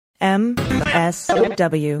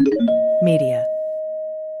MSW Media.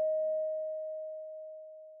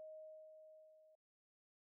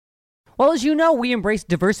 Well, as you know, we embrace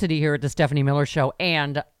diversity here at the Stephanie Miller Show,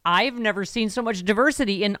 and I've never seen so much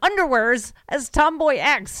diversity in underwears as Tomboy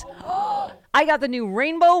X. I got the new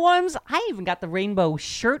rainbow ones. I even got the rainbow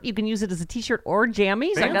shirt. You can use it as a t-shirt or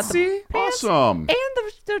jammies. Fancy? I got the pants Awesome. and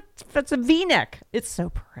it's a V-neck. It's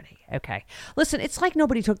so pretty. Okay. Listen, it's like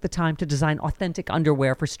nobody took the time to design authentic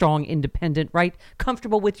underwear for strong, independent, right?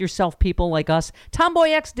 Comfortable with yourself people like us.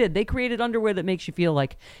 Tomboy X did. They created underwear that makes you feel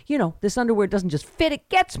like, you know, this underwear doesn't just fit, it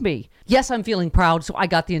gets me. Yes, I'm feeling proud, so I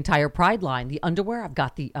got the entire Pride line. The underwear, I've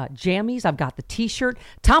got the jammies, I've got the t-shirt.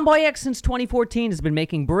 Tomboy X since 2014 has been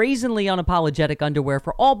making brazenly unapologetic underwear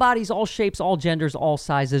for all bodies, all shapes, all genders, all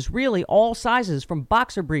sizes. Really, all sizes, from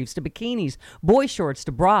boxer briefs to bikinis, boy shorts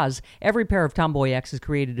to bras. Every pair of Tomboy X is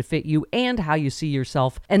created to fit you and how you see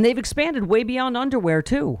yourself. And they've expanded way beyond underwear,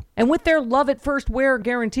 too. And with their love at first wear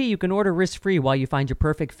guarantee, you can order risk-free while you find your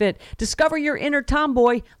perfect fit. Discover your inner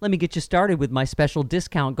tomboy. Let me get you started with my special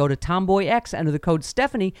discount. Go to Tomboy X, enter the code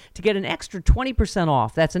Stephanie to get an extra 20%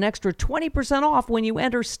 off. That's an extra 20% off when you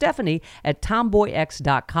enter Stephanie at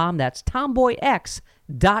tomboyx.com. That's tomboyx.com.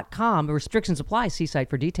 Restrictions apply. See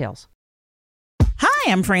site for details.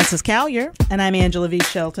 Hi, I'm Frances Callier. And I'm Angela V.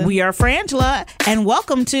 Shelton. We are Frangela, and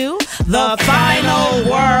welcome to The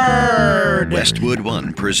Final Word. Westwood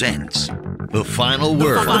One presents The Final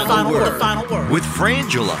Word. The Final Word. With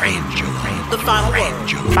Frangela. The Final Word.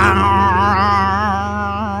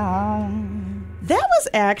 That was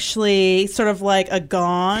actually sort of like a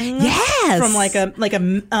gong. Yes. From like a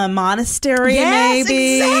monastery, yes,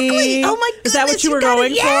 maybe. Exactly. Oh my goodness. Is that what you were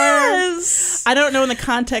going for? I don't know in the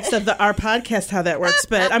context of our podcast how that works,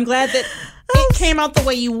 but I'm glad that it came out the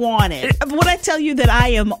way you wanted. Would I tell you that I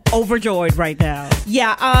am overjoyed right now?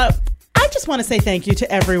 Yeah. I just want to say thank you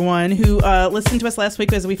to everyone who listened to us last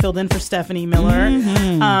week as we filled in for Stephanie Miller.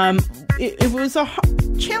 Mm-hmm. It was a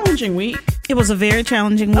challenging week. It was a very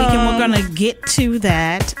challenging week, and we're going to get to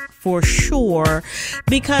that for sure.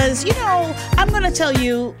 Because, you know, I'm going to tell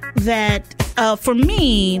you that for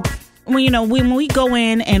me, when we go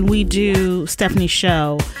in and we do Stephanie's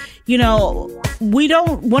show, you know,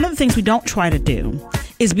 one of the things we don't try to do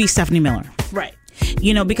is be Stephanie Miller. Right.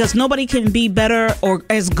 You know, because nobody can be better or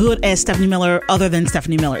as good as Stephanie Miller other than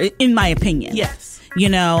Stephanie Miller, in my opinion. Yes. You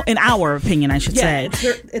know, in our opinion, I should say.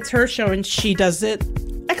 It's her show, and she does it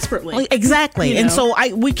expertly. Exactly. You know? And so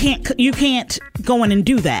you can't go in and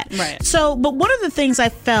do that. Right. So, but one of the things I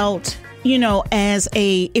felt, you know, as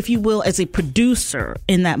a producer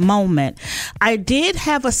in that moment, I did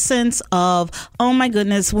have a sense of, oh my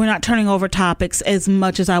goodness, we're not turning over topics as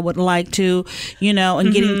much as I would like to, you know,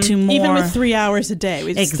 and getting to more. Even with 3 hours a day.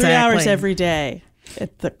 It's 3 hours every day.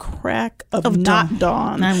 At the crack of not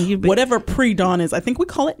dawn. Whatever pre-dawn is. I think we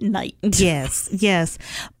call it night. Yes.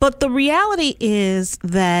 But the reality is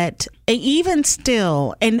that even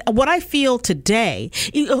still, and what I feel today,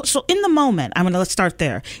 so in the moment, let's start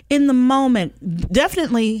there. In the moment,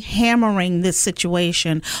 definitely hammering this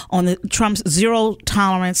situation on the Trump's zero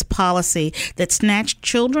tolerance policy that snatched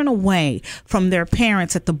children away from their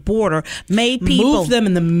parents at the border, made people move them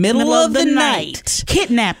in the middle of the night,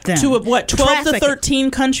 kidnap them to 12 to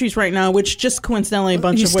 13 countries right now, which just coincidentally a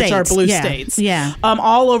bunch of which are blue states. Yeah.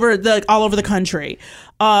 All over the country.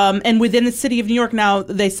 And within the city of New York now,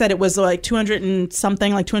 they said it was like 200 and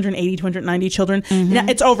something, like 280, 290 children. Mm-hmm. Now,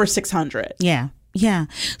 it's over 600. Yeah.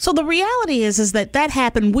 So the reality is that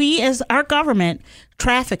happened. We, as our government,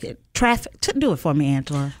 trafficked. Do it for me,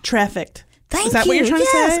 Angela. Trafficked. Thank you. Is that what you're trying to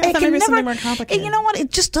say? I thought maybe something more complicated. And you know what?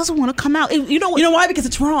 It just doesn't want to come out. You know why? Because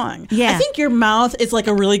it's wrong. Yeah. I think your mouth is like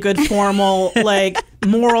a really good formal, like,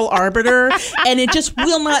 moral arbiter, and it just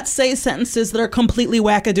will not say sentences that are completely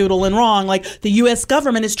wackadoodle and wrong. Like, the U.S.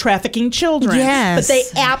 government is trafficking children. Yes. But they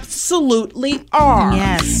absolutely are.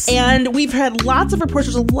 Yes. And we've had lots of reports.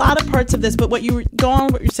 There's a lot of parts of this, but what you were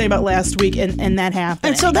saying about last week and that happened.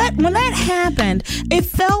 And so when that happened, it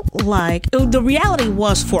felt like the reality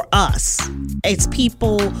was for us. It's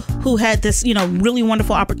people who had this, you know, really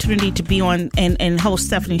wonderful opportunity to be on and host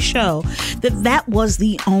Stephanie's show, that was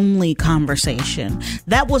the only conversation.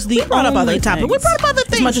 That was the only topic. We brought up other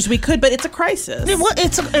things. As much as we could, but it's a crisis.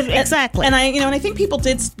 Exactly. And I think people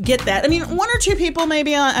did get that. I mean, one or two people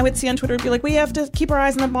maybe I would see on Twitter would be like, we have to keep our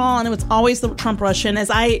eyes on the ball, and it was always the Trump Russian. As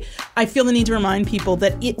I feel the need to remind people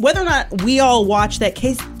that whether or not we all watch that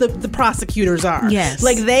case, the prosecutors are. Yes.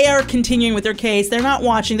 Like, they are continuing with their case. They're not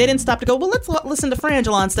watching. They didn't stop to go, well, let's listen to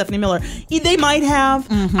Frangela and Stephanie Miller. They might have.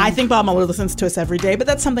 Mm-hmm. I think Bob Mueller listens to us every day, but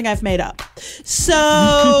that's something I've made up.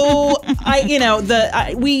 So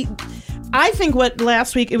I think what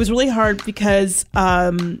last week, it was really hard because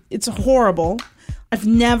it's horrible. I've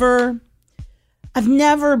never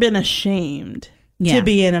been ashamed to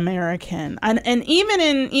be an American, and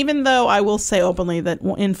even though I will say openly that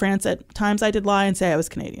in France at times I did lie and say I was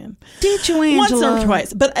Canadian. Did you, Angela? Once or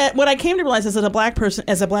twice, but what I came to realize is that as a black person,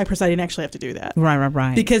 I didn't actually have to do that.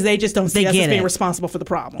 Right. Because they just don't see us as being it. responsible for the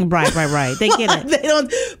problem. Right. They get it. They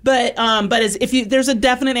don't. But as if there's a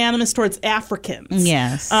definite animus towards Africans.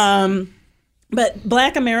 Yes. But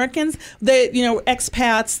black Americans,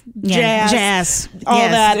 expats, jazz, all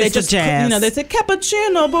yes, that, they it's the just, jazz. they say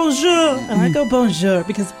cappuccino, bonjour. And I go bonjour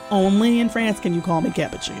because only in France can you call me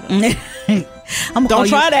cappuccino. Don't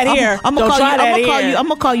try that here. I'm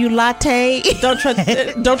gonna call you latte. Don't try.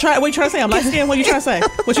 What you trying to say? I'm light skinned. What you trying to say?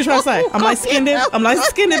 I'm light skinned.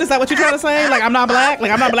 Is that what you're trying to say? Like I'm not black.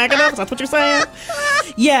 Like I'm not black enough. That's what you're saying.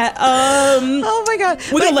 Yeah. Oh my God.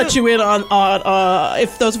 We're gonna let you in on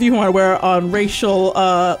if those of you who aren't aware, on racial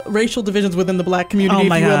divisions within the black community. Oh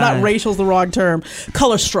my if you will. God. Not racial's the wrong term.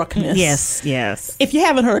 Color struckness. Yes. If you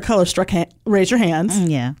haven't heard of color struck, raise your hands.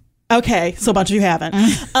 Yeah. Okay, so a bunch of you haven't.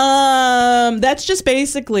 That's just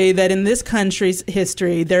basically that in this country's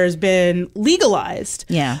history, there's been legalized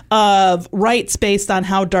of rights based on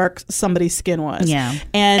how dark somebody's skin was. Yeah.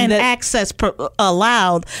 And access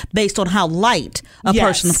allowed based on how light a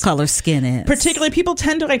person of color skin is. Particularly, people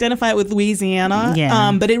tend to identify it with Louisiana.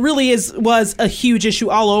 Yeah. But it really was a huge issue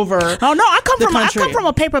all over. Oh no, I country. come from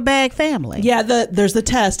a paper bag family. Yeah, there's the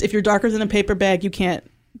test. If you're darker than a paper bag, you can't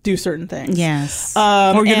do certain things. Yes.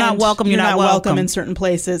 Or you're not welcome. You're not welcome in certain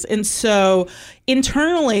places. And so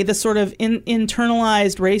internally, the sort of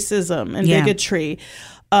internalized racism and bigotry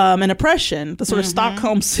and oppression, the sort of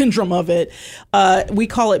Stockholm syndrome of it, we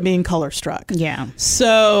call it being color struck. Yeah.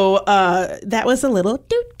 So that was a little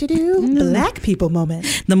black people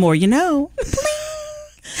moment. The more you know.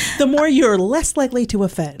 The more you're less likely to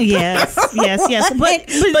offend. Yes.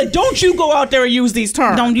 But don't you go out there and use these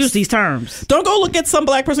terms. Don't use these terms. Don't go look at some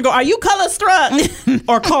black person and go, are you color struck?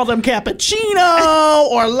 Or call them cappuccino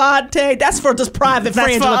or latte. That's for just private That's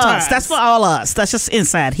friends. for us. That's for all us. That's just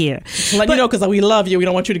inside here. Let you know because we love you. We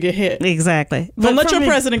don't want you to get hit. Exactly. Don't let your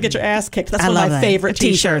president get your ass kicked. That's one of my favorite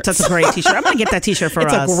t-shirts. That's a great t-shirt. I'm going to get that t-shirt for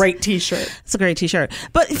us. It's a great t-shirt. It's a great t-shirt.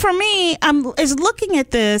 But for me, is looking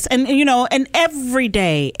at this and, and every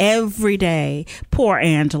day, poor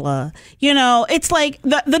Angela, it's like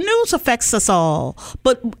the news affects us all,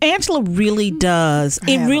 but Angela really does.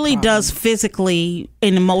 It really does physically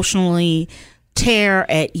and emotionally tear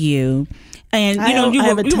at you. And I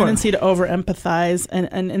have a tendency to over empathize,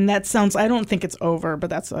 and that sounds, I don't think it's over,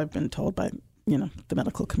 but that's what I've been told by the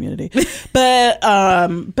medical community. but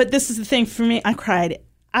this is the thing for me. I cried.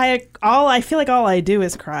 I feel like all I do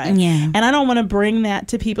is cry. Yeah. And I don't want to bring that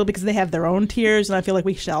to people because they have their own tears, and I feel like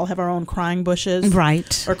we shall have our own crying bushes.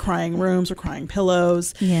 Right. Or crying rooms or crying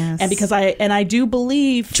pillows. Yes. And because I do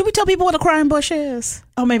believe. Should we tell people what a crying bush is?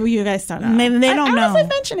 Oh, maybe you guys don't know. Maybe they don't know. I don't know if I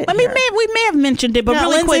mentioned it. I mean, we may have mentioned it, but no,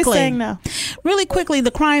 really Lindsay's quickly. Saying no. Really quickly,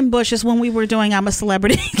 the crying bush is when we were doing I'm a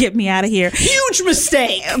Celebrity, Get Me Out of Here. Huge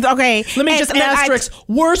mistake. Okay. Let me just asterisk.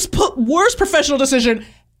 Worst professional decision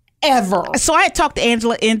ever. So I had talked to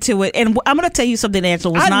Angela into it, and I'm going to tell you something.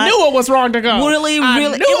 Angela was I knew it was wrong to go. Really, I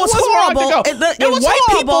knew it was horrible. Wrong to go. It was white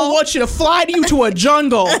horrible. people want you to fly you to a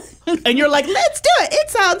jungle, and you're like, "Let's do it.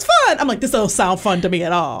 It sounds fun." I'm like, "This don't sound fun to me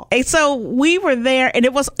at all." And so we were there, and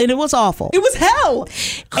it was awful. It was hell.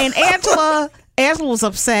 And Angela was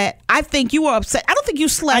upset. I think you were upset. I don't think you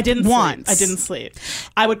slept once. I didn't sleep.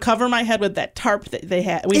 I would cover my head with that tarp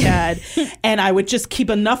that we had, and I would just keep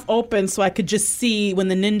enough open so I could just see when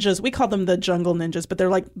the ninjas, we call them the jungle ninjas, but they're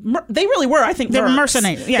like, they really were, I think. They were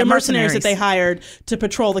mercenaries. Yeah, they're mercenaries that they hired to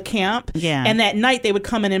patrol the camp. Yeah. And that night they would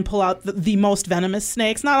come in and pull out the most venomous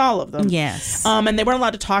snakes, not all of them. Yes. And they weren't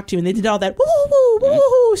allowed to talk to you, and they did all that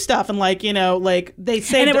woo-hoo stuff, and they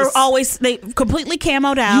saved and they completely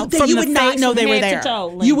camoed out. You would not know they were there.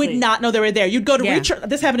 Toe, you would not know they were there. You'd go to reach.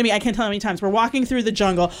 This happened to me. I can't tell how many times. We're walking through the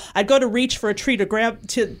jungle. I'd go to reach for a tree to grab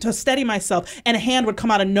to steady myself, and a hand would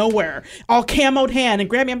come out of nowhere, all camoed hand, and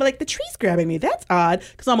grab me. I'd be like, the tree's grabbing me. That's odd,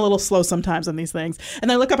 because I'm a little slow sometimes on these things. And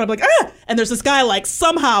then I look up, and I'm like, ah! And there's this guy like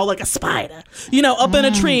somehow like a spider, up in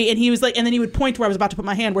a tree, and he was like, and then he would point to where I was about to put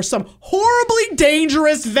my hand, where some horribly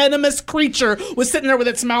dangerous venomous creature was sitting there with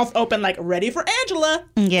its mouth open, like ready for Angela.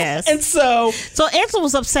 Yes. And so Angela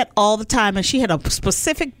was upset all the time, and she had a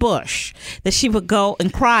specific bush that she would go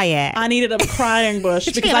and cry at. I needed a crying bush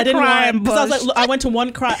because I didn't want. Because I was like, look, I went to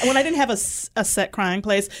one cry when I didn't have a set crying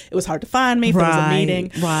place. It was hard to find me if there was a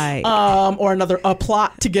meeting, right? Or a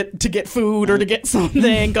plot to get food or to get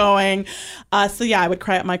something going. So yeah, I would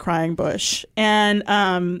cry at my crying bush, and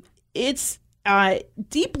it's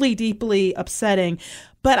deeply, deeply upsetting.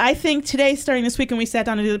 But I think today, starting this week, when we sat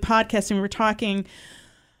down to do the podcast and we were talking,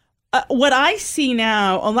 what I see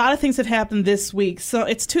now, a lot of things have happened this week. So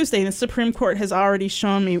it's Tuesday, and the Supreme Court has already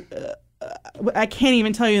shown me, I can't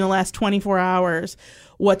even tell you in the last 24 hours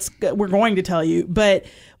we're going to tell you. But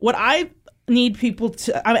what I need people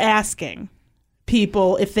to, I'm asking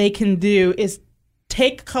people if they can do is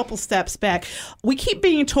take a couple steps back. We keep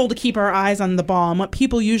being told to keep our eyes on the ball. And what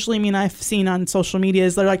people usually mean, I've seen on social media,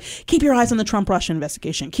 is they're like, keep your eyes on the Trump-Russia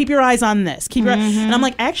investigation. Keep your eyes on this. And I'm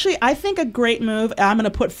like, actually, I think a great move I'm going to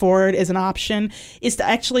put forward as an option is to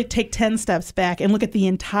actually take 10 steps back and look at the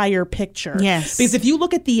entire picture. Yes. Because if you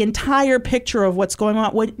look at the entire picture of what's going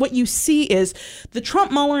on, what you see is the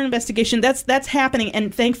Trump-Mueller investigation, that's happening,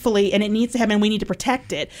 and thankfully, and it needs to happen, and we need to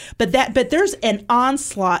protect it. But there's an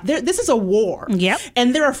onslaught. This is a war. Yep.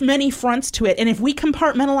 And there are many fronts to it. And if we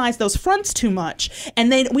compartmentalize those fronts too much,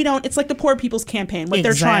 and we don't, it's like the Poor People's Campaign, what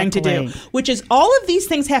they're trying to do, which is all of these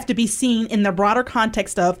things have to be seen in the broader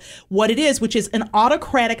context of what it is, which is an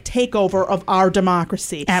autocratic takeover of our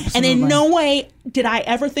democracy. Absolutely. And in no way did I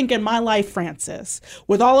ever think in my life, Frances,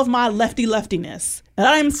 with all of my leftiness, and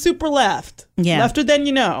I'm super left, lefter than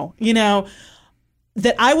you know,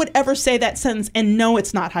 that I would ever say that sentence and no,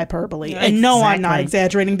 it's not hyperbole. And no, I'm not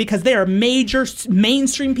exaggerating, because there are major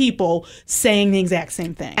mainstream people saying the exact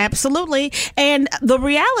same thing. Absolutely. And the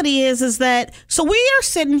reality is that, so we are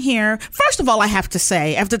sitting here. First of all, I have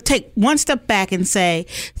to take one step back and say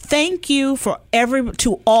thank you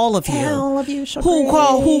to all of you. All of you who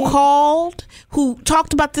called, who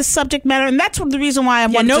talked about this subject matter. And that's the reason why I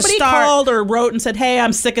wanted to nobody start. Called or wrote and said, hey,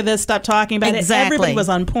 I'm sick of this, stop talking about it. Everybody was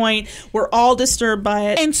on point. We're all disturbed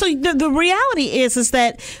by it. And so the reality is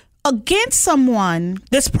that against someone,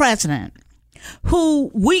 this president,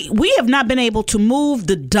 who we have not been able to move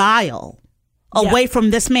the dial away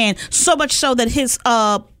from this man, so much so that his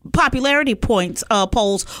popularity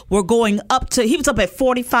polls were going up to, he was up at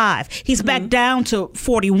 45. He's back down to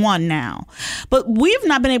 41 now. But we've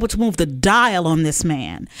not been able to move the dial on this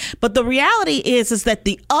man. But the reality is that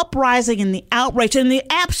the uprising and the outrage and the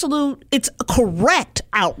absolute, it's a correct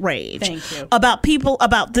outrage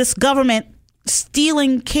about this government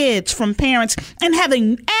stealing kids from parents and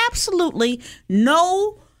having absolutely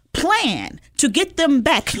no plan to get them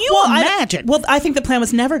back. Can you imagine? I think the plan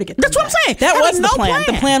was never to get them back. That's what I'm saying. That was no the plan.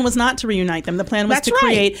 plan. The plan was not to reunite them. The plan was to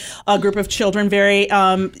create a group of children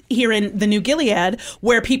here in the New Gilead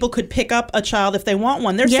where people could pick up a child if they want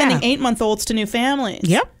one. They're sending 8-month-olds to new families.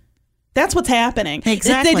 Yep. That's what's happening.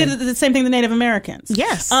 Exactly. They did the same thing to Native Americans.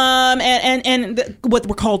 Yes. And what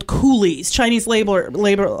were called coolies, Chinese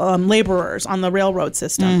laborers on the railroad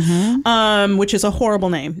system, which is a horrible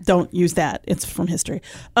name. Don't use that. It's from history.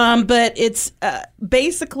 But it's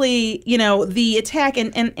basically, the attack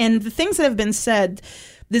and the things that have been said.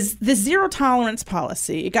 This zero tolerance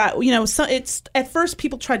policy, it got, so it's at first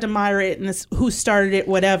people tried to mire it and this who started it,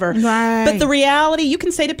 whatever. Right. But the reality, you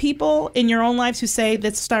can say to people in your own lives who say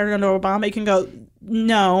this started under Obama, you can go,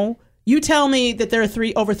 no. You tell me that there are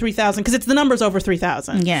over 3,000, because it's the numbers over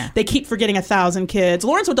 3,000. Yeah. They keep forgetting 1,000 kids.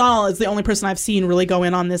 Lawrence O'Donnell is the only person I've seen really go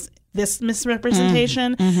in on this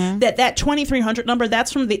misrepresentation. That 2,300 number,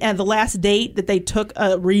 that's from the last date that they took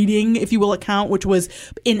a reading, if you will, account, which was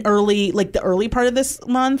in the early part of this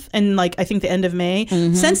month, and I think the end of May.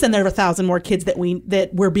 Since then, there are 1,000 more kids that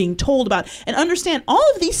we're being told about. And understand, all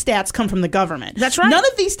of these stats come from the government. That's right. None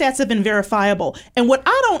of these stats have been verifiable. And what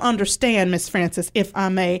I don't understand, Miss Frances, if I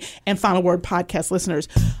may, and Final Word podcast listeners,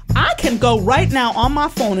 I can go right now on my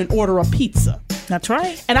phone and order a pizza. That's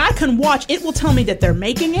right. And I can watch, it will tell me that they're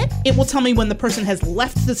making it. It will tell me when the person has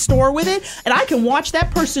left the store with it. And I can watch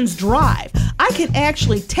that person's drive. I can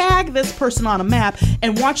actually tag this person on a map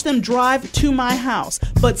and watch them drive to my house.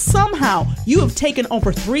 But somehow you have taken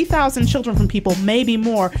over 3,000 children from people, maybe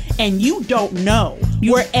more, and you don't know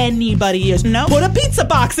where anybody is. No. Put a pizza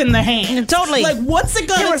box in their hand. Totally. What's it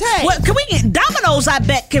going to take? Can we get Domino's? I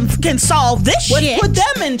bet can solve this shit. Put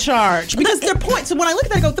them in charge. Because their point, so when I look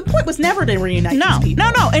at that, I go, the point was never to reunite these people.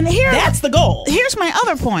 No. And that's the goal. Here's my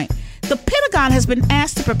other point. The Pentagon has been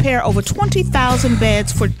asked to prepare over 20,000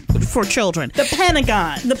 beds for children. The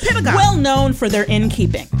Pentagon. Well known for their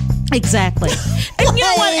innkeeping. Exactly. And you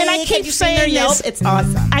know what? And I keep saying this. It's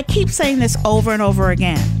awesome. I keep saying this over and over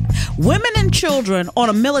again. Women and children on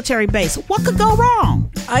a military base. What could go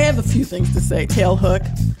wrong? I have a few things to say. Tailhook,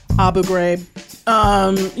 Abu Ghraib.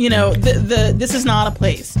 This is not a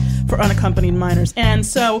place for unaccompanied minors. And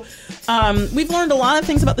so we've learned a lot of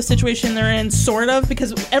things about the situation they're in, sort of,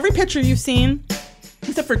 because every picture you've seen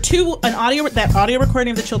except for that audio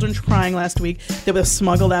recording of the children crying last week that was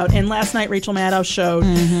smuggled out. And last night, Rachel Maddow showed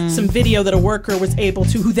some video that a worker was able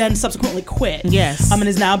to, who then subsequently quit. Yes. And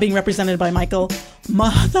is now being represented by Michael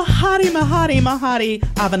Mahadi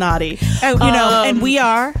Avenatti. Oh, and we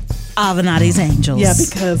are Avenatti's angels. Yeah,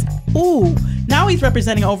 because now he's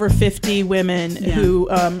representing over 50 women who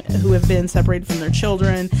have been separated from their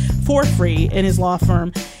children for free in his law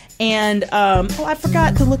firm. And I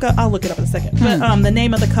forgot to look up. I'll look it up in a second. But the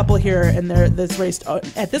name of the couple here, and that's raised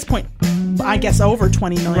at this point, I guess over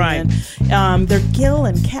 20 million. Right. They're Gil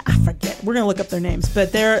and Kat. I forget. We're gonna look up their names,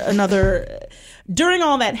 but they're another. During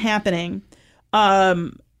all that happening, a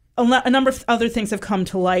number of other things have come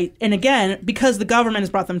to light. And again, because the government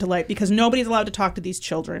has brought them to light, because nobody's allowed to talk to these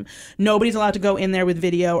children. Nobody's allowed to go in there with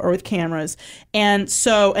video or with cameras.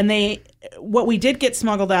 What we did get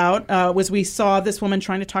smuggled out was we saw this woman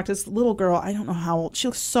trying to talk to this little girl. I don't know how old. She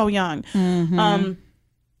looks so young. And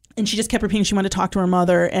she just kept repeating she wanted to talk to her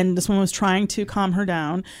mother. And this woman was trying to calm her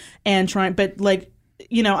down but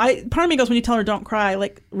part of me goes, when you tell her don't cry,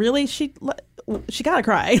 like, really? She gotta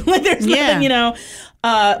cry. Like, there's nothing,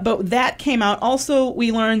 but that came out. Also,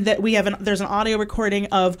 we learned that there's an audio recording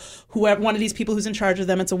of one of these people who's in charge of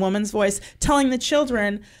them. It's a woman's voice telling the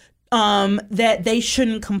children that they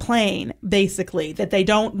shouldn't complain, basically, that they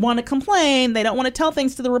don't want to complain. They don't want to tell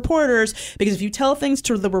things to the reporters, because if you tell things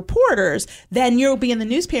to the reporters, then you'll be in the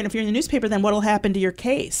newspaper. And if you're in the newspaper, then what'll happen to your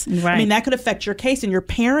case? Right. I mean, that could affect your case and your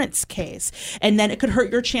parents' case. And then it could hurt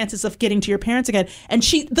your chances of getting to your parents again. And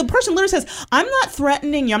the person literally says, I'm not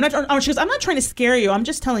threatening you. She goes, I'm not trying to scare you. I'm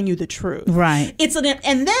just telling you the truth. Right.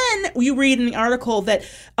 And then you read in the article that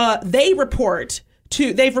they've reported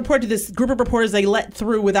to this group of reporters they let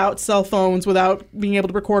through without cell phones, without being able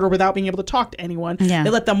to record or without being able to talk to anyone. Yeah. They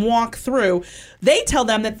let them walk through. They tell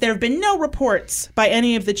them that there have been no reports by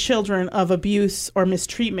any of the children of abuse or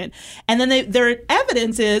mistreatment. And then their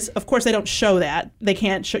evidence is, of course, they don't show that. You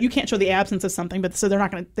can't show the absence of something, but so they're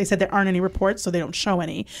not going to, they said there aren't any reports, so they don't show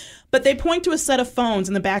any. But they point to a set of phones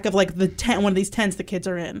in the back of like one of these tents the kids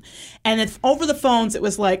are in. And over the phones, it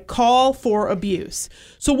was like, call for abuse.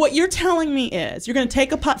 So what you're telling me is you're going to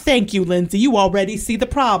take thank you, Lindsay. You already see the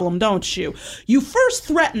problem, don't you? You first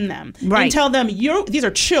threaten them and tell them these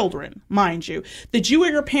are children, mind you, that you or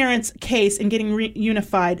your parents' case in getting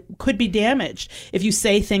reunified could be damaged if you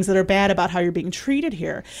say things that are bad about how you're being treated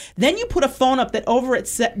here. Then you put a phone up that over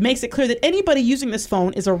it makes it clear that anybody using this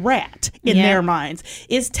phone is a rat in their minds,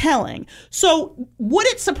 is telling. So would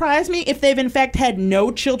it surprise me if they've in fact had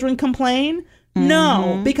no children complain?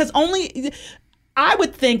 No, because I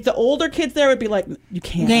would think the older kids there would be like, you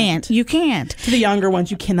can't. You can't. To the younger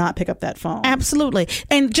ones, you cannot pick up that phone. Absolutely.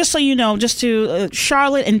 And just so you know,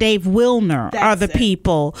 Charlotte and Dave Wilner are the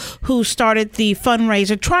people who started the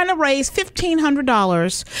fundraiser trying to raise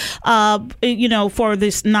 $1,500, for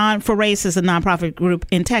this for RACE is a nonprofit group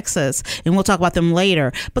in Texas. And we'll talk about them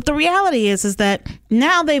later. But the reality is that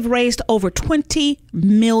now they've raised over $20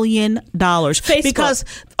 million on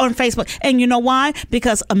Facebook. And you know why?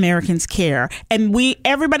 Because Americans care. And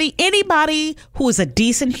anybody who is a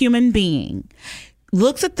decent human being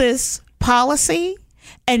looks at this policy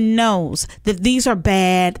and knows that these are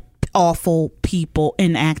bad, awful people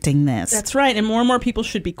enacting this. That's right. And more people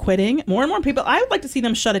should be quitting. More and more people, I would like to see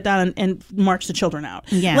them shut it down and march the children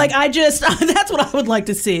out. Yeah. That's what I would like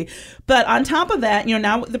to see. But on top of that,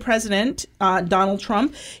 now the president, Donald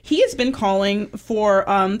Trump, he has been calling for,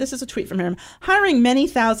 this is a tweet from him, hiring many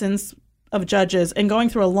thousands of judges and going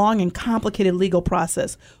through a long and complicated legal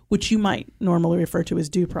process, which you might normally refer to as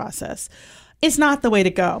due process, is not the way to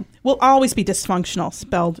go. Will always be dysfunctional,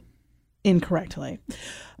 spelled incorrectly.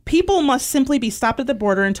 People must simply be stopped at the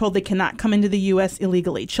border and told they cannot come into the U.S.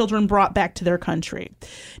 illegally. Children brought back to their country.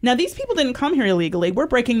 Now, these people didn't come here illegally. We're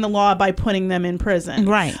breaking the law by putting them in prison.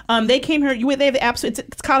 Right. They came here. They have the absolute.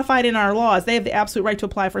 It's codified in our laws. They have the absolute right to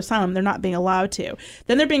apply for asylum. They're not being allowed to.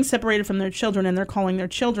 Then they're being separated from their children, and they're calling their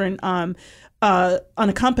children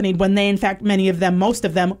unaccompanied when they, in fact, most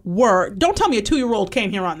of them were. Don't tell me a 2-year-old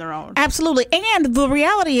came here on their own. Absolutely. And the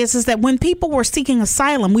reality is that when people were seeking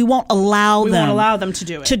asylum, we won't allow them to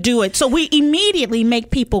do it. So we immediately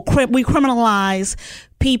make people, we criminalize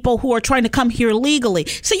people who are trying to come here legally.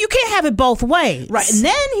 So you can't have it both ways. Right. And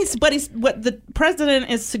then what the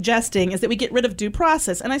president is suggesting is that we get rid of due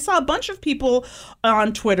process. And I saw a bunch of people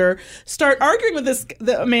on Twitter start arguing with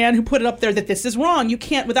the man who put it up there that this is wrong. You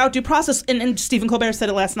can't, without due process, and Stephen Colbert said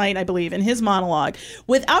it last night, I believe, in his monologue,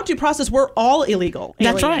 without due process, we're all illegal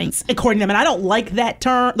aliens, that's right, according to them. And I don't like that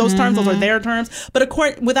term, those terms, those are their terms, but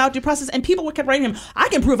without due process, and people kept writing him, I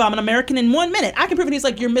can prove I'm an American in 1 minute. I can prove it. He's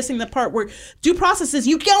like, you're missing the part where due process is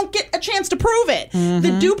You don't get a chance to prove it.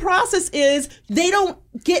 The due process is they don't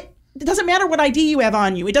get. It doesn't matter what ID you have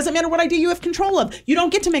on you. It doesn't matter what ID you have control of. You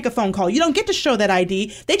don't get to make a phone call. You don't get to show that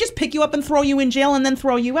ID. They just pick you up and throw you in jail and then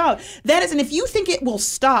throw you out. That is, and if you think it will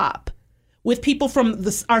stop with people from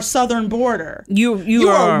our southern border, you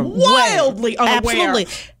are wildly unaware, absolutely,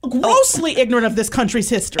 grossly ignorant of this country's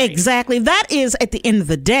history. Exactly. That is, at the end of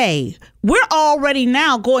the day, we're already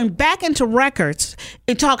now going back into records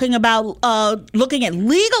and talking about looking at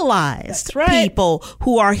legalized people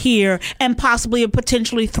who are here and possibly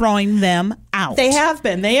potentially throwing them out. They have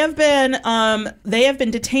been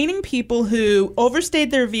detaining people who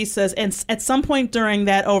overstayed their visas, and at some point during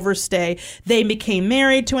that overstay, they became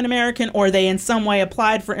married to an American, or they in some way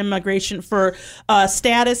applied for immigration for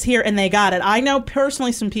status here, and they got it. I know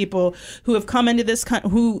personally some people who have come into this country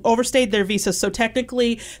who overstayed their visas, so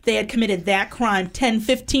technically they had committed that crime 10,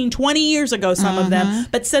 15, 20 years ago, some of them,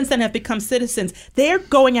 but since then have become citizens. They're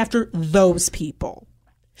going after those people.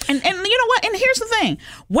 And you know what? And here's the thing.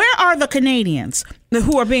 Where are the Canadians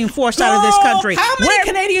who are being forced out of this country? How many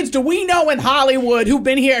Canadians do we know in Hollywood who've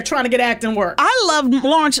been here trying to get acting work? I love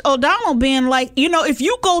Lawrence O'Donnell being like, if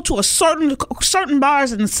you go to a certain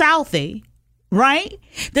bars in the Southie, right?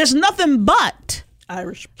 There's nothing but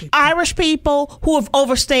Irish people who have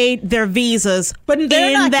overstayed their visas, but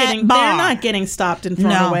they're not bar. getting stopped and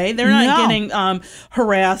thrown away. They're not getting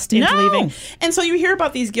harassed into leaving. And so you hear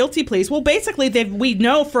about these guilty pleas. Well, basically, they've been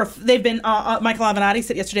Michael Avenatti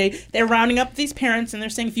said yesterday, they're rounding up these parents and they're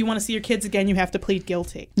saying, if you want to see your kids again, you have to plead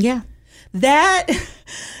guilty. Yeah. That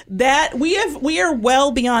we are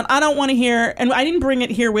well beyond. I don't want to hear, and I didn't bring it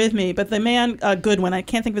here with me, but the man Goodwin, I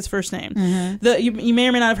can't think of his first name. You may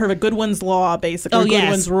or may not have heard of Goodwin's Law, basically,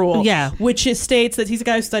 Goodwin's Rule, which states that he's a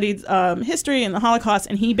guy who studied history and the Holocaust,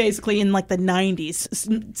 and he basically in like the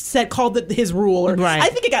 90s called it his rule, or I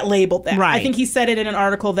think it got labeled that. I think he said it in an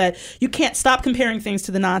article that you can't stop comparing things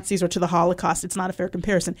to the Nazis or to the Holocaust. It's not a fair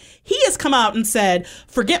comparison. He has come out and said,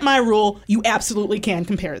 forget my rule. You absolutely can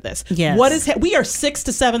compare this. Yes. We are 6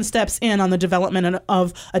 to 7 steps in on the development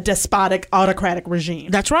of a despotic, autocratic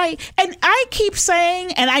regime. That's right. And I keep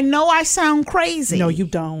saying, and I know I sound crazy. No, you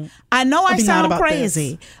don't. I know I sound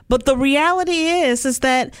crazy. But the reality is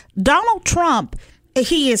that Donald Trump,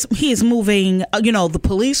 he is moving, the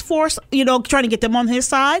police force, trying to get them on his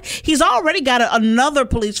side. He's already got another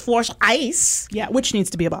police force, ICE. Yeah, which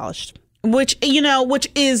needs to be abolished. Which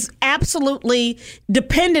is absolutely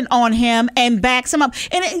dependent on him and backs him up.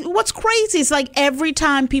 And what's crazy is like every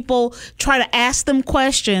time people try to ask them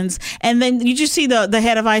questions, and then you just see the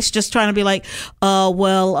head of ICE just trying to be like,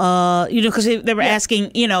 because they were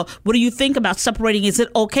asking, what do you think about separating? Is it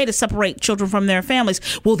okay to separate children from their families?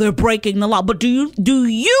 Well, they're breaking the law. But do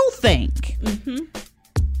you think?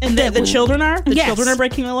 And the children are? Yes. Children are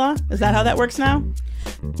breaking the law? Is that how that works now?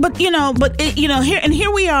 But here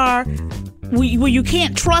we are. Where you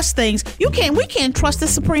can't trust things. We can't trust the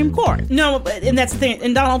Supreme Court. No, and that's the thing.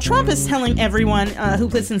 And Donald Trump is telling everyone who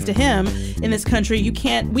listens to him in this country,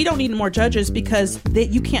 we don't need more judges because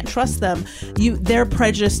you can't trust them. They're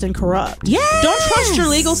prejudiced and corrupt. Yes. Don't trust your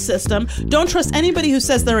legal system. Don't trust anybody who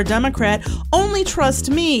says they're a Democrat. Only trust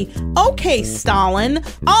me. Okay, Stalin.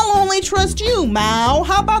 I'll only trust you, Mao.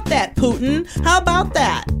 How about that, Putin? How about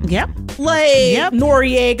that? Yep.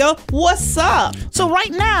 Noriega, what's up? So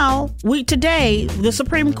right now, today, the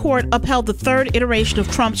Supreme Court upheld the third iteration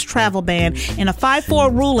of Trump's travel ban in a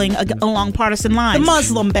 5-4 ruling along partisan lines. The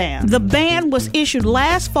Muslim ban. The ban was issued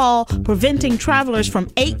last fall, preventing travelers from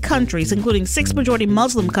 8 countries, including 6 majority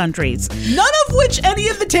Muslim countries. None of which any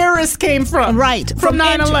of the terrorists came from. Right. From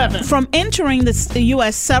 9/11. From entering the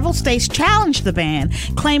U.S., several states challenged the ban,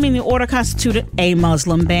 claiming the order constituted a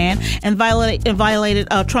Muslim ban and violated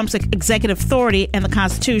Trump's executive authority and the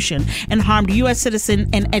Constitution, and harmed U.S. citizen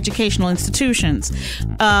and educational institutions.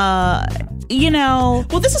 Well,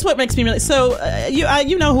 this is what makes me really. So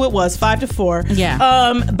you know who it was, 5-4. Yeah.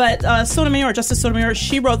 But Justice Sotomayor,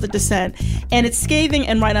 she wrote the dissent, and it's scathing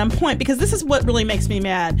and right on point, because this is what really makes me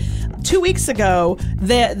mad. 2 weeks ago,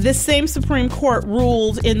 this same Supreme Court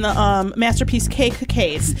ruled in the Masterpiece Cake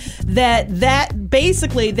case that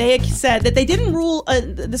basically they said that they didn't rule.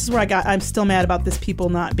 This is where I'm still mad about this. People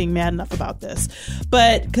not being mad enough about this,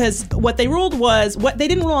 but because what they ruled was they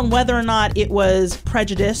didn't rule on whether or not it was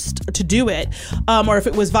prejudiced to do it, or if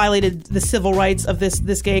it was violated the civil rights of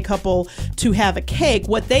this gay couple to have a cake.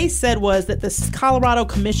 What they said was that this Colorado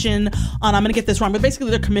Commission on, I'm going to get this wrong, but basically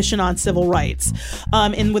their Commission on Civil Rights,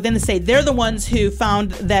 and within the state, they're the ones who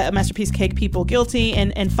found that Masterpiece Cake people guilty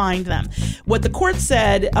and fined them. What the court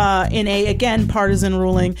said in a, again, partisan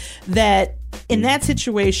ruling, that in that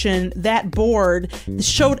situation, that board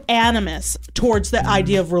showed animus towards the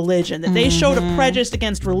idea of religion, that they showed a prejudice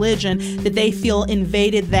against religion that they feel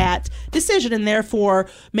invaded that decision and therefore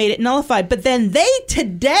made it nullified. But then they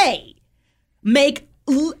today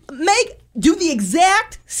do the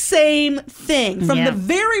exact same thing. From the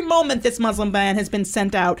very moment this Muslim ban has been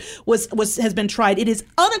sent out, has been tried, it is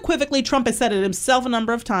unequivocally, Trump has said it himself a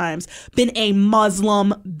number of times, been a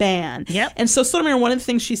Muslim ban. Yep. And so Sotomayor, one of the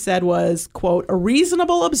things she said was, quote, "A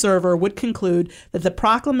reasonable observer would conclude that the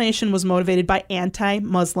proclamation was motivated by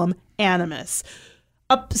anti-Muslim animus."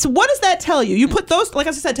 So what does that tell you? You put those, like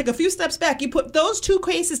I said, take a few steps back. You put those two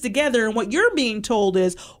cases together, and what you're being told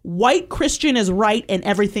is white Christian is right and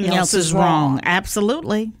everything else is wrong.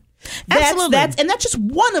 Absolutely. That's just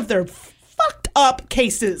one of their fucked up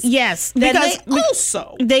cases. Yes, Then because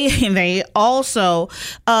they also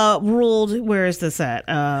ruled. Where is this at?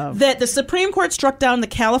 That the Supreme Court struck down the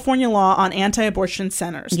California law on anti-abortion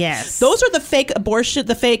centers. Yes, those are the fake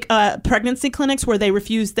pregnancy clinics where they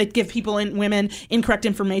give people and women incorrect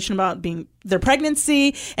information about their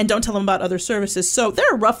pregnancy and don't tell them about other services. So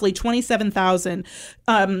there are roughly 2,700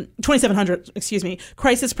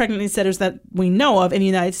 crisis pregnancy centers that we know of in the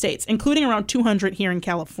United States, including around 200 here in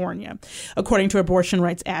California, according to abortion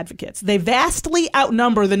rights advocates. They vastly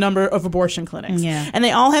outnumber the number of abortion clinics. Yeah. And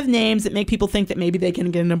they all have names that make people think that maybe they can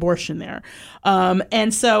get an abortion there.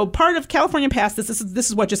 And so part of California passed this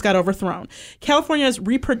is what just got overthrown. California's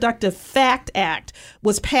Reproductive Fact Act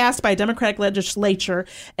was passed by a Democratic legislature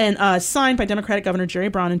and signed by Democratic Governor Jerry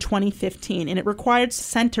Brown in 2015, and it required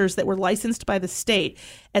centers that were licensed by the state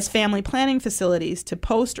as family planning facilities to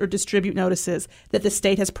post or distribute notices that the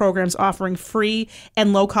state has programs offering free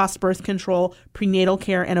and low-cost birth control, prenatal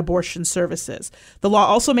care, and abortion services. The law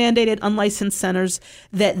also mandated unlicensed centers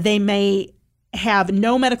that they may have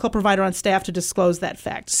no medical provider on staff to disclose that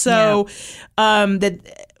fact. So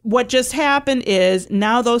what just happened is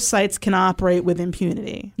now those sites can operate with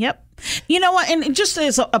impunity. Yep. You know what? And just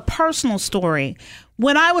as a personal story,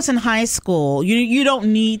 when I was in high school, you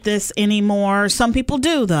don't need this anymore. Some people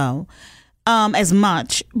do, though, as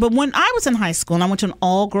much. But when I was in high school and I went to an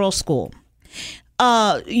all-girls school,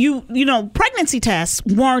 pregnancy tests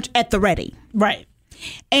weren't at the ready. Right.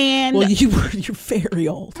 And you're very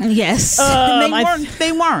old. Yes,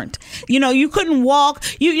 they weren't. You couldn't walk.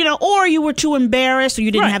 Or you were too embarrassed, or you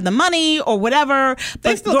didn't have the money, or whatever.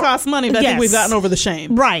 They still cost money, but I think we've gotten over the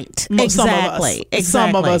shame. Right. Exactly.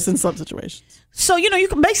 Some of us in some situations. So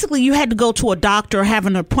you had to go to a doctor, have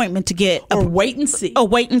an appointment to get wait and see.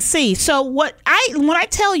 Wait and see. So when I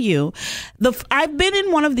tell you, I've been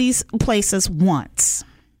in one of these places once,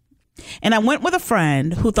 and I went with a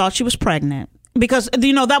friend who thought she was pregnant. Because,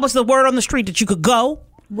 that was the word on the street that you could go.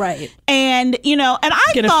 Right. And, and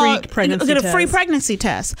I get thought, get a free pregnancy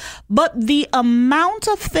test. But the amount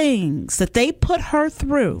of things that they put her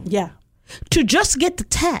through. Yeah. To just get the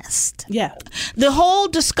test. Yeah. The whole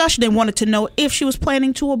discussion, they wanted to know if she was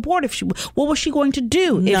planning to abort, what was she going to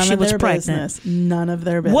do if she was pregnant? None of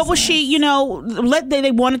their business. What was she,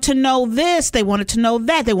 they wanted to know this, they wanted to know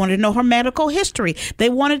that, they wanted to know her medical history. They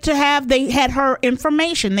had her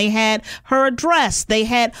information, they had her address, they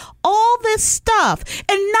had all this stuff.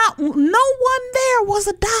 And no one there was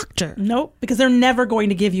a doctor. Nope, because they're never going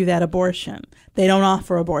to give you that abortion. They don't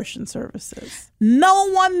offer abortion services. No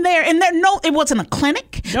one there. And it wasn't a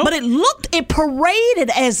clinic, nope. But it paraded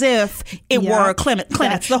as if it were a clinic.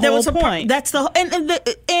 That's the whole point.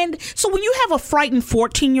 And so when you have a frightened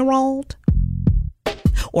 14-year-old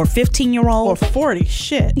or 15-year-old or 40,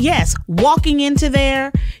 shit. Yes, walking into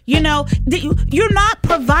there, you're not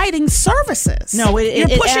providing services. No, you're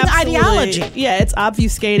pushing ideology. Yeah, it's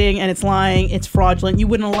obfuscating and it's lying. It's fraudulent. You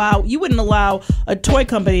wouldn't allow a toy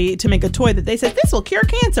company to make a toy that they said this will cure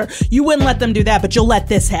cancer. You wouldn't let them do that, but you'll let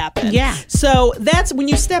this happen. Yeah. So that's when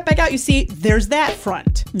you step back out. You see, there's that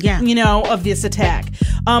front. Yeah. Of this attack.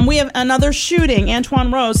 We have another shooting.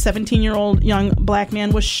 Antoine Rose, 17-year-old young black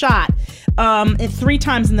man, was shot 3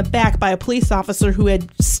 times in the back by a police officer who had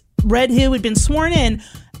been sworn in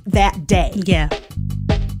that day. Yeah.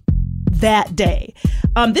 That day.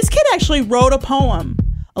 This kid actually wrote a poem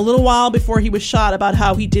a little while before he was shot about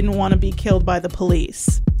how he didn't want to be killed by the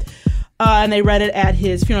police. And they read it at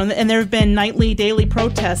his funeral. And there have been daily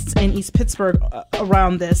protests in East Pittsburgh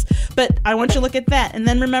around this. But I want you to look at that. And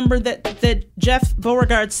then remember that Jeff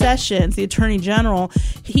Beauregard Sessions, the Attorney General,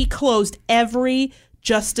 he closed every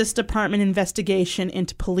Justice Department investigation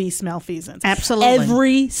into police malfeasance. Absolutely.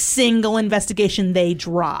 Every single investigation they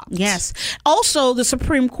dropped. Yes. Also, the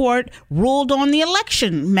Supreme Court ruled on the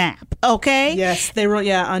election map. Okay. Yes, they wrote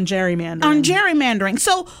on gerrymandering. On gerrymandering.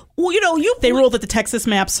 So, well, they ruled that the Texas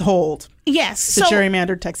maps hold. Yes. The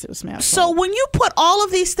gerrymandered Texas maps. So when you put all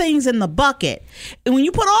of these things in the bucket, and when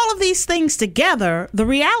you put all of these things together, the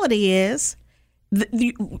reality is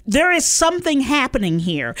there is something happening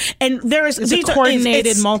here, and it's a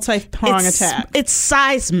coordinated, multi-pronged attack. It's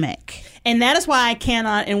seismic. And that is why I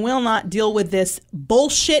cannot and will not deal with this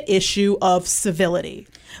bullshit issue of civility.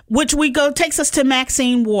 Which takes us to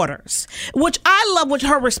Maxine Waters, which I love with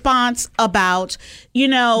her response about,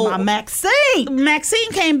 Maxine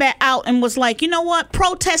came back out and was like, you know what?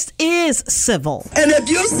 Protest is civil. And if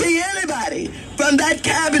you see anybody from that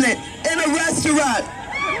cabinet in a restaurant,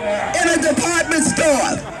 in a department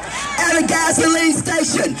store, at a gasoline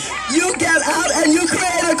station, you get out and you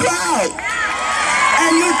create a crowd.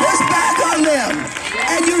 And you push back on them.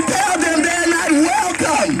 And you tell them they're not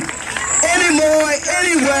welcome anymore,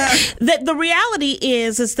 anywhere. That the reality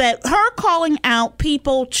is that her calling out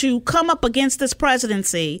people to come up against this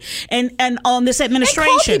presidency and on this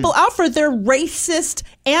administration. And call people out for their racist,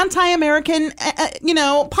 anti-American,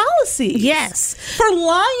 policies. Yes. For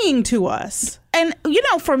lying to us. And,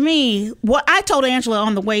 for me, what I told Angela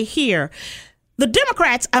on the way here, the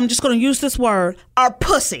Democrats, I'm just going to use this word, are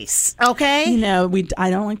pussies, okay? I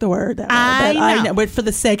don't like the word. I know. But for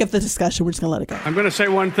the sake of the discussion, we're just going to let it go. I'm going to say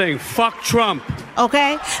one thing. Fuck Trump.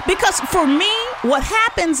 Okay? Because for me, what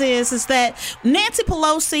happens is that Nancy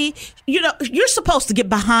Pelosi, you're supposed to get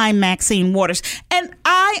behind Maxine Waters. And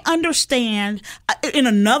I understand in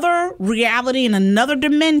another reality, in another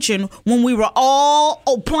dimension, when we were all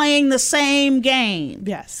playing the same game.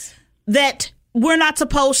 Yes. That we're not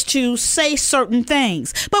supposed to say certain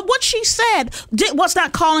things. But what she said was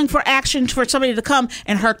not calling for action for somebody to come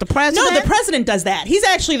and hurt the president. No, the president does that. He's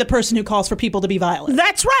actually the person who calls for people to be violent.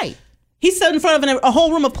 That's right. He stood in front of a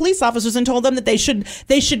whole room of police officers and told them that they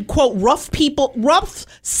should quote rough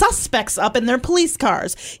suspects up in their police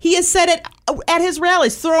cars. He has said it at his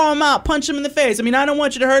rallies, throw them out, punch them in the face. I mean, I don't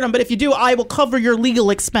want you to hurt them, but if you do, I will cover your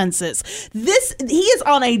legal expenses. He is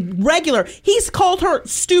on a regular. He's called her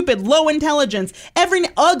stupid, low intelligence,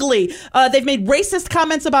 ugly. They've made racist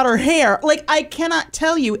comments about her hair. Like, I cannot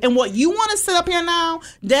tell you. And what you want to sit up here now,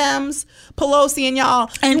 Dems, Pelosi, and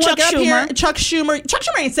y'all, and Chuck Schumer. Chuck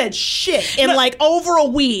Schumer ain't said shit in like over a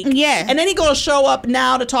week. Yeah. And then he gonna show up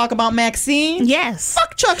now to talk about Maxine. Yes.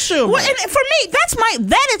 Fuck Chuck Schumer. Well, and for me,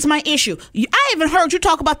 that is my issue. I haven't heard you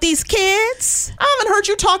talk about these kids. I haven't heard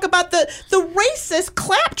you talk about the racist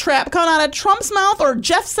claptrap coming out of Trump's mouth or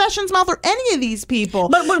Jeff Sessions' mouth or any of these people.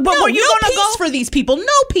 But where you gonna go for these people? No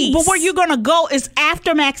peace. But where you gonna go is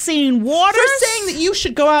after Maxine Waters. For saying that you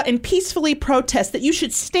should go out and peacefully protest, that you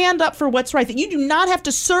should stand up for what's right, that you do not have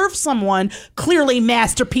to serve someone clearly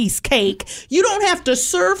masterpiece cake. You don't have to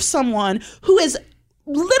serve someone who is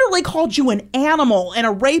literally called you an animal and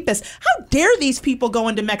a rapist. How dare these people go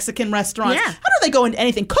into Mexican restaurants? Yeah. How do they go into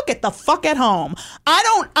anything? Cook it the fuck at home. I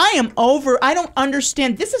don't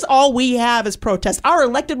understand. This is all we have is protest. Our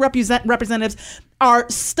elected representatives are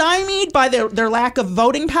stymied by their lack of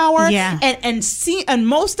voting power. Yeah. And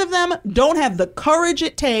most of them don't have the courage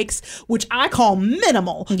it takes, which I call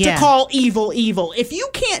minimal, Yeah. to call evil evil. If you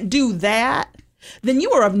can't do that, then you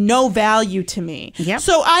are of no value to me. Yep.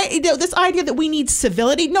 So this idea that we need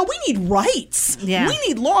civility, no, we need rights. Yeah. We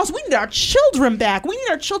need laws. We need our children back. We need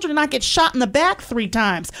our children to not get shot in the back 3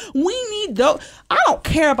 times. We need those. I don't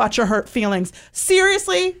care about your hurt feelings.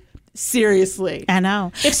 Seriously. I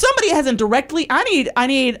know. If somebody hasn't directly, I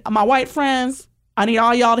need my white friends, I need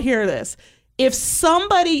all y'all to hear this. If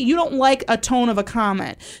you don't like a tone of a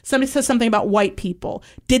comment, somebody says something about white people,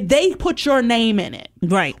 did they put your name in it?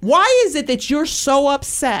 Right. Why is it that you're so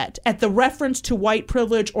upset at the reference to white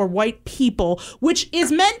privilege or white people, which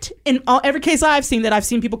is meant in every case I've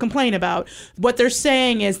seen people complain about? What they're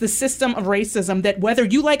saying is the system of racism, that whether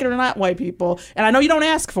you like it or not, white people, and I know you don't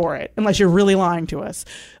ask for it unless you're really lying to us,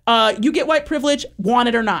 you get white privilege, want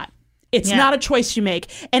it or not. It's not a choice you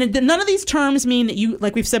make. And none of these terms mean that you,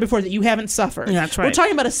 like we've said before, that you haven't suffered. Yeah, that's right. We're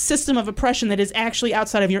talking about a system of oppression that is actually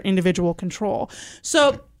outside of your individual control.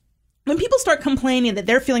 So when people start complaining that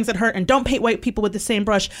their feelings are hurt and don't paint white people with the same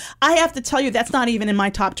brush, I have to tell you that's not even in my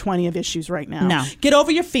top 20 of issues right now. No. Get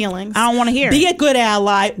over your feelings. I don't want to hear Be it. a good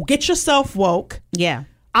ally. Get yourself woke. Yeah.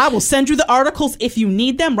 I will send you the articles if you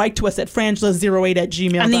need them. Write to us at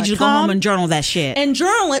frangela08@gmail.com. I need you to go home and journal that shit. And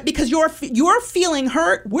journal it, because you're feeling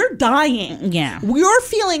hurt. We're dying. Yeah. You're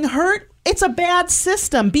feeling hurt. It's a bad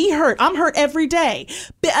system. Be hurt. I'm hurt every day.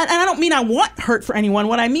 And I don't mean I want hurt for anyone.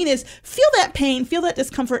 What I mean is feel that pain, feel that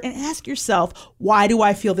discomfort, and ask yourself, why do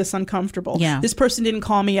I feel this uncomfortable? Yeah. This person didn't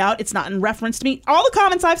call me out. It's not in reference to me. All the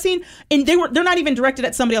comments I've seen, and they're not even directed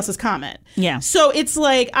at somebody else's comment. Yeah. So it's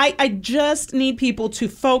like, I just need people to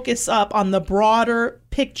focus up on the broader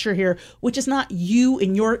picture here, which is not you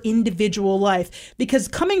in your individual life. Because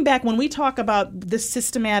coming back, when we talk about this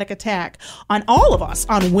systematic attack on all of us,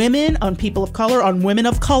 on women, on people of color, on women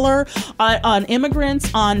of color, on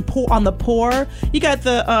immigrants, on the poor, you got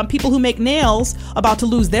the people who make nails about to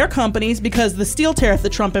lose their companies because the steel tariff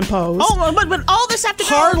that Trump imposed. Oh, but all this afternoon,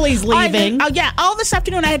 Harley's leaving. All this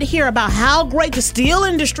afternoon I had to hear about how great the steel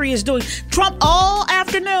industry is doing. Trump all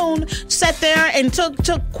afternoon sat there and took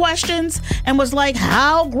questions and was like,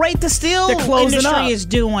 how great the steel industry is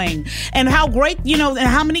doing, and how great, and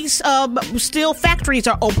how many steel factories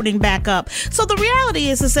are opening back up. So the reality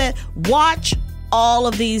is that watch all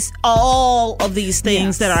of these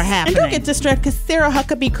things that are happening. And don't get distracted because Sarah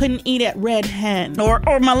Huckabee couldn't eat at Red Hen. Or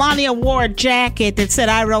Melania wore a jacket that said,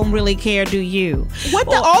 I don't really care, do you?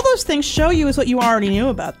 All those things show you is what you already knew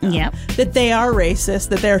about them. Yep. That they are racist,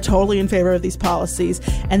 that they're totally in favor of these policies,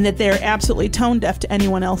 and that they're absolutely tone deaf to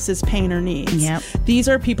anyone else's pain or needs. Yep. These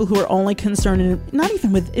are people who are only concerned, not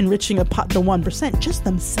even with enriching the 1%, just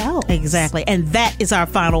themselves. Exactly. And that is our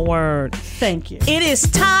final word. Thank you. It is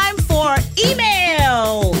time for emails.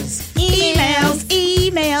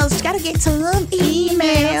 Gotta get some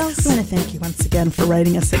emails. I want to thank you once again for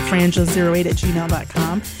writing us at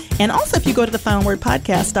frangela08@gmail.com. And also, if you go to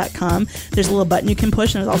thefinalwordpodcast.com, there's a little button you can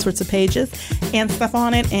push, and there's all sorts of pages and stuff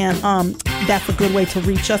on it. And that's a good way to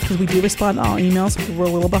reach us because we do respond to all emails. We're a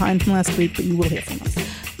little behind from last week, but you will hear from us.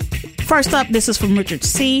 First up, this is from Richard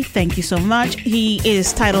C. Thank you so much. He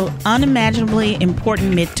is titled Unimaginably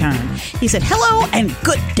Important Midterm. He said, hello and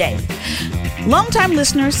good day. Longtime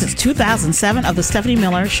listener since 2007 of the Stephanie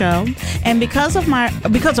Miller Show, and because of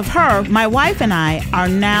her, my wife and I are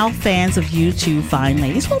now fans of you two fine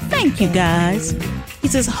ladies. Well, thank you guys. He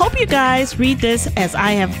says, hope you guys read this as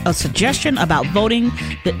I have a suggestion about voting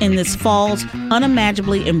in this fall's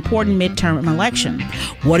unimaginably important midterm election.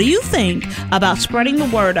 What do you think about spreading the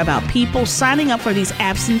word about people signing up for these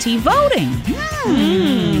absentee voting?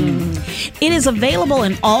 It is available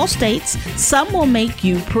in all states. Some will make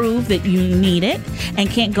you prove that you need it and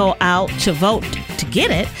can't go out to vote to get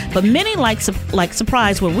it, but many, like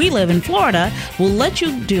Surprise, where we live in Florida, will let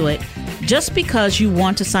you do it just because you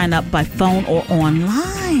want to sign up by phone or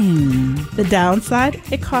online. The downside,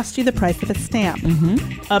 it costs you the price of a stamp.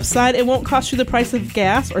 Upside, it won't cost you the price of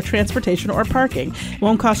gas or transportation or parking. It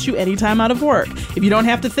won't cost you any time out of work. If you don't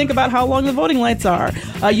have to think about how long the voting lights are,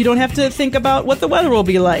 you don't have to think about what the weather will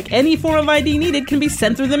be like. Any form of ID needed can be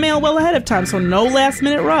sent through the mail well ahead of time, so no last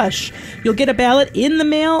minute rush. You'll get a ballot in the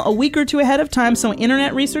mail a week or two ahead of time, so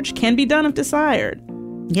internet research can be done if desired.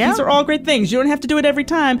 Yeah. These are all great things. You don't have to do it every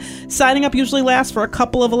time. Signing up usually lasts for a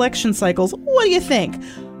couple of election cycles. What do you think?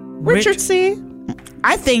 Richard C?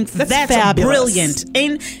 I think that's fabulous. Brilliant.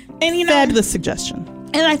 And fabulous suggestion.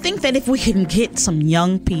 And I think that if we can get some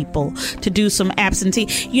young people to do some absentee,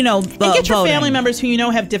 and get your voting. family members who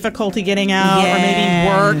have difficulty getting out, or maybe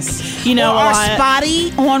work, or are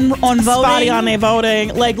spotty on voting. Spotty on their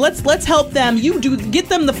voting. Like let's help them. Get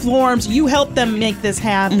them the forms. You help them make this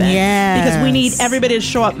happen. Yes. Because we need everybody to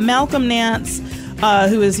show up. Malcolm Nance,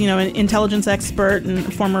 who is an intelligence expert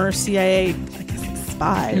and former CIA,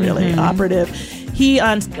 spy, really operative. He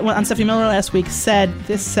on Stephanie Miller last week said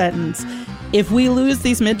this sentence. If we lose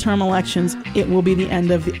these midterm elections, it will be the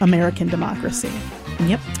end of American democracy.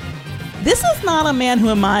 Yep. This is not a man who,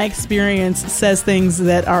 in my experience, says things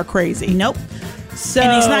that are crazy. Nope. So,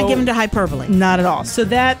 and he's not given to hyperbole. Not at all. So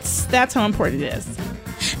that's how important it is.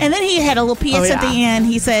 And then he had a little PS at the end.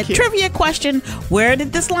 He said, trivia question, where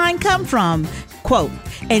did this line come from? Quote,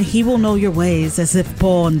 and he will know your ways as if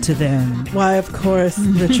born to them. Why, of course,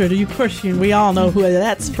 Richard. Of course, we all know who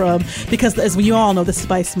that's from. Because as we all know, the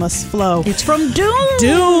spice must flow. It's from Dune.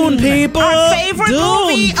 Dune, people. Our favorite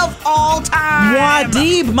movie of all time.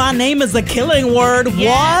 Muad'Dib, my name is a killing word.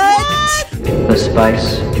 Yeah. What? The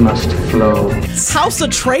spice must flow. House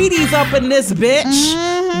Atreides up in this bitch.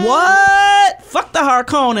 What? Fuck the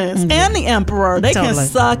Harkonnens and the Emperor. They can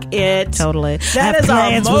suck it. Totally. That is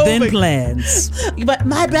plans our within plans. But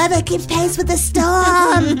my brother keeps pace with the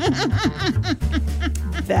storm.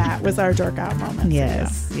 that was our dork out moment.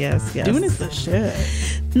 Yes. Doing is the shit.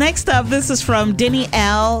 Next up, this is from Denny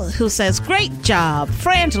L, who says, "Great job,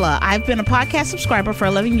 Frangela. I've been a podcast subscriber for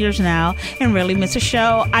 11 years now and really miss a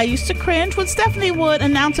show. I used to cringe when Stephanie would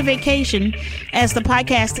announce a vacation, as the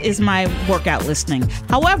podcast is my workout listening.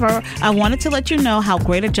 However, I wanted to let you know how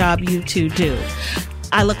great a job you two do.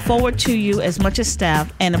 I look forward to you as much as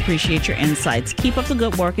Steph and appreciate your insights. Keep up the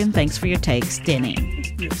good work and thanks for your takes, Denny."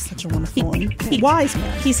 You're such a wonderful and wise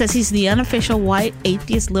man. He says he's the unofficial white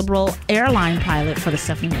atheist liberal airline pilot for the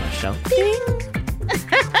Stephanie Miller Show.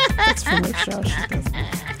 That's from the show. She does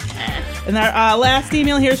that. And our last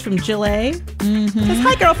email here is from Jill A. Says,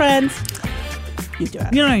 "Hi, girlfriends." You do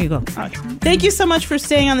it. There you go. Okay. Thank you so much for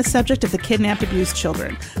staying on the subject of the kidnapped, abused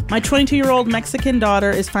children. My 22-year-old Mexican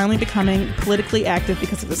daughter is finally becoming politically active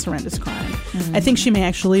because of this horrendous crime. I think she may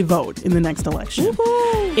actually vote in the next election.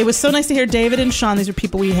 Woo-hoo. It was so nice to hear David and Sean, these are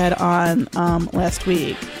people we had on last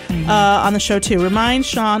week, on the show too. Remind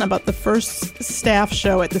Sean about the first staff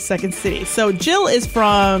show at the Second City. So Jill is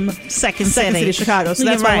from Second City, Chicago. So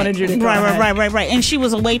that's why I wanted you to go ahead. Right. And she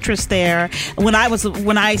was a waitress there when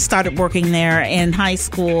I started working there in high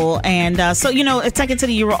school. And so, at Second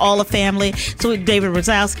City, you were all a family. So David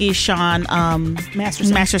Rosowski, Sean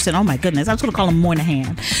Masterson. Oh my goodness, I was going to call him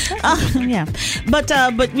Moynihan. Yeah, but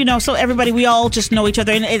so everybody, we all just know each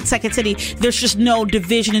other. And at Second City, there's just no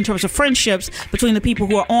division in terms of friendships between the people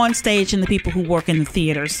who are on stage and the people who work in the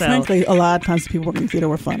theater. So frankly, a lot of times the people working in the theater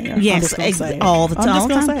were funnier. Yes, all the time.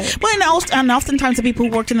 Well, and oftentimes the people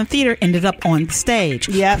who worked in the theater ended up on the stage.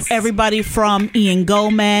 Yes, everybody from Ian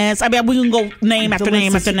Gomez. I mean, we can go name after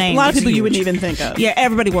name after name. A lot of people you wouldn't even think of. Yeah,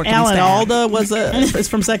 everybody worked on the stage. Alan Alda is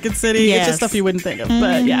from Second City. Yes. It's just stuff you wouldn't think of.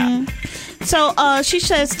 But yeah. So she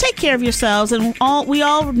says, take care of yourselves, and we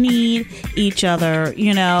all need each other,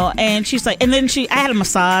 And she's like, and then I had a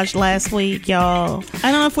massage last week, y'all.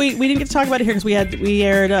 I don't know if we didn't get to talk about it here because we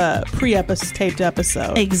aired a taped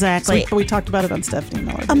episode. Exactly. So we talked about it on Stephanie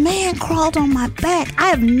Miller. A man crawled on my back. I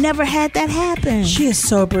have never had that happen. She is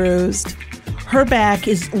so bruised. Her back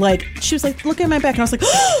is like, she was like, look at my back. And I was like,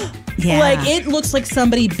 yeah. Like, it looks like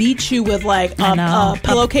somebody beat you with like a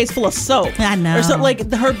pillowcase full of soap. I know. Or something. Like,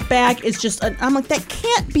 her back is just, I'm like, that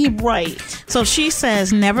can't be right. So she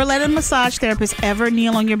says, never let a massage therapist ever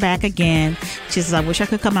kneel on your back again. She says, I wish I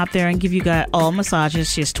could come out there and give you guys all massages.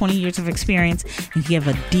 She has 20 years of experience and give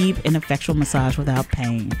a deep and effectual massage without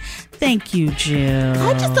pain. Thank you, Jill.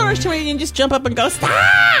 I just thought she would just jump up and go, stop!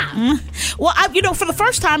 Well, for the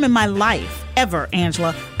first time in my life, ever,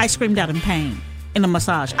 Angela, I screamed out in pain in a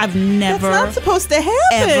massage. I've never. That's not supposed to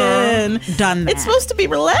happen. Ever done that. It's supposed to be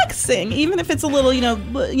relaxing, even if it's a little,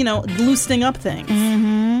 loosening up things.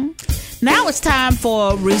 Mm-hmm. Now it's time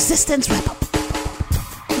for Resistance Wrap-Up.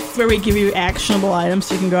 Where we give you actionable items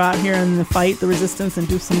so you can go out here and fight the resistance and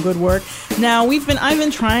do some good work. Now, I've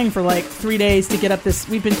been trying for like 3 days to get up this.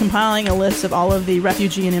 We've been compiling a list of all of the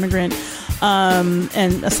refugee and immigrant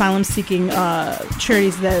and asylum-seeking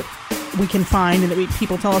charities that we can find and that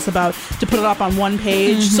people tell us about, to put it up on one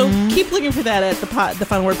page. Mm-hmm. So keep looking for that at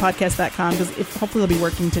thefinalwordpodcast.com, because hopefully it'll be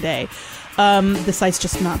working today. The site's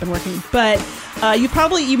just not been working. But you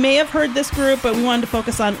may have heard this group, but we wanted to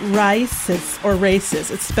focus on RAICES, or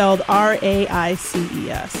RAICES. It's spelled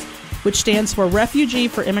RAICES, which stands for Refugee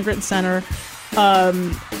for Immigrant Center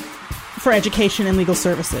for Education and Legal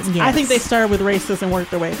Services. Yes. I think they started with RAICES and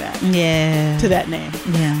worked their way back to that name.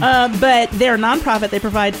 Yeah. But they're a nonprofit. They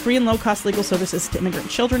provide free and low-cost legal services to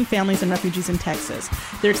immigrant children, families, and refugees in Texas.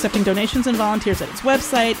 They're accepting donations and volunteers at its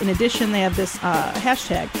website. In addition, they have this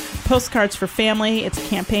hashtag, Postcards for Family. It's a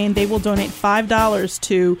campaign. They will donate $5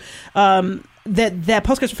 to... That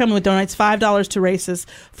Postcards for Family donates $5 to RAICES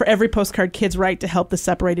for every postcard kids write to help the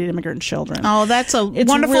separated immigrant children. Oh, that's a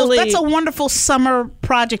wonderful summer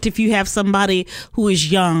project if you have somebody who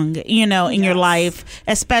is young, in your life,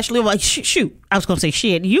 especially like shoot. I was going to say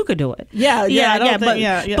shit. You could do it. Yeah. But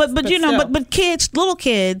kids, little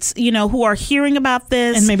kids, who are hearing about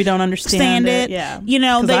this and maybe don't understand it. Yeah.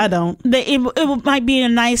 I don't. It might be a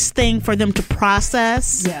nice thing for them to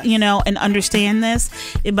process. Yes. And understand this.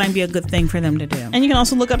 It might be a good thing for them to do. And you can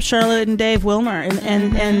also look up Charlotte and Dave Wilmer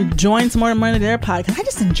and join some more money to their podcast. I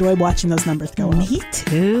just enjoy watching those numbers go up. Me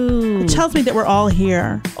too. It tells me that we're all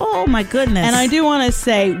here. Oh my goodness. And I do want to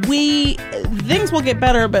say things will get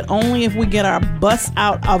better, but only if we get our butts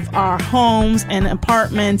out of our homes and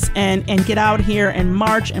apartments and get out here and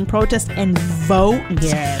march and protest and vote.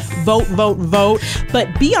 Yes. Vote. But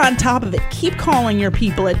be on top of it. Keep calling your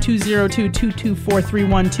people at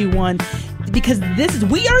 202-224-3121. because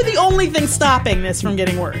we are the only thing stopping this from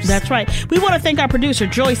getting worse. That's right. We want to thank our producer,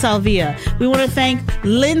 Joyce Alvia. We want to thank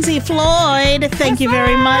Lindsay Floyd. Thank you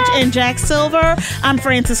very much. And Jack Silver. I'm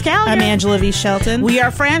Frances Callier. I'm Angela V. Shelton. We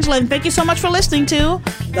are Frangela, and thank you so much for listening to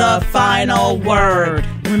The Final Word.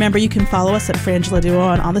 Remember, you can follow us at Frangela Duo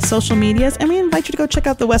on all the social medias, and we invite you to go check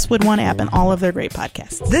out the Westwood One app and all of their great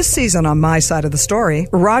podcasts. This season on My Side of the Story,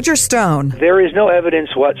 Roger Stone. There is no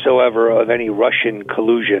evidence whatsoever of any Russian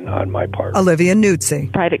collusion on my part. Olivia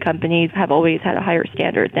Nuzzi. Private companies have always had a higher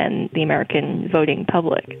standard than the American voting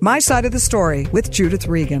public. My Side of the Story with Judith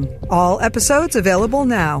Regan. All episodes available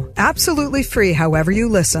now. Absolutely free however you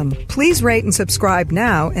listen. Please rate and subscribe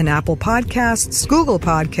now in Apple Podcasts, Google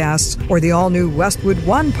Podcasts, or the all-new Westwood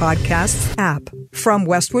One Podcasts app from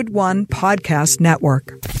Westwood One Podcast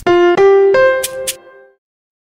Network.